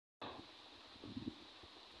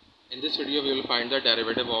In this video, we will find the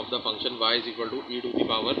derivative of the function y is equal to e to the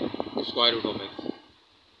power square root of x.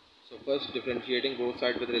 So first, differentiating both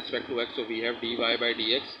sides with respect to x, so we have dy by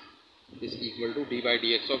dx is equal to d by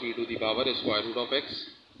dx of e to the power square root of x,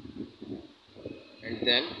 and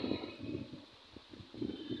then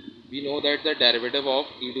we know that the derivative of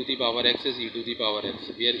e to the power x is e to the power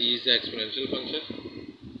x, where e is the exponential function.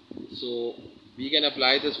 So we can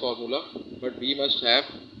apply this formula, but we must have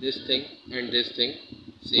this thing and this thing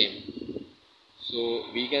same. So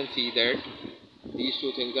we can see that these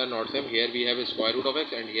two things are not same. Here we have a square root of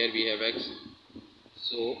x and here we have x.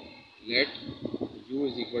 So let u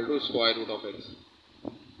is equal to square root of x.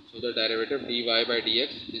 So the derivative dy by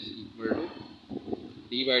dx is equal to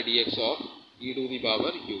d by dx of e to the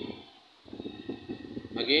power u.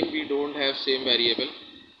 Again, we don't have same variable,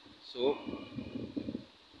 so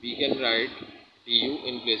we can write du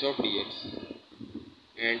in place of dx,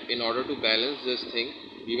 and in order to balance this thing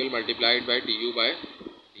we will multiply it by du by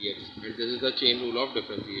dx, and this is the chain rule of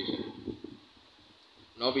differentiation.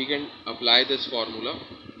 Now we can apply this formula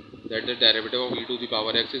that the derivative of e to the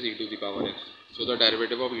power x is e to the power x. So the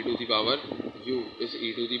derivative of e to the power u is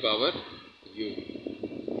e to the power u,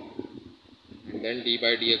 and then d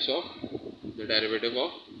by dx of the derivative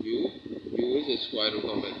of u is square root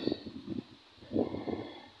of x.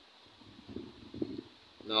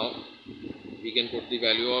 Now we can put the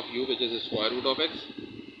value of u, which is square root of x,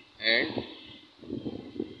 and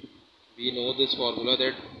we know this formula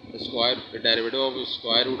that the derivative of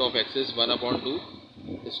square root of x is 1 upon 2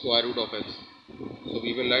 square root of x. So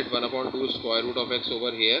we will write 1 upon 2 square root of x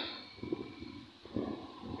over here,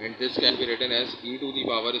 and this can be written as e to the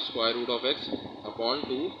power square root of x upon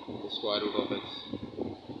 2 square root of x,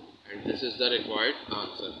 and this is the required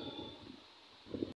answer.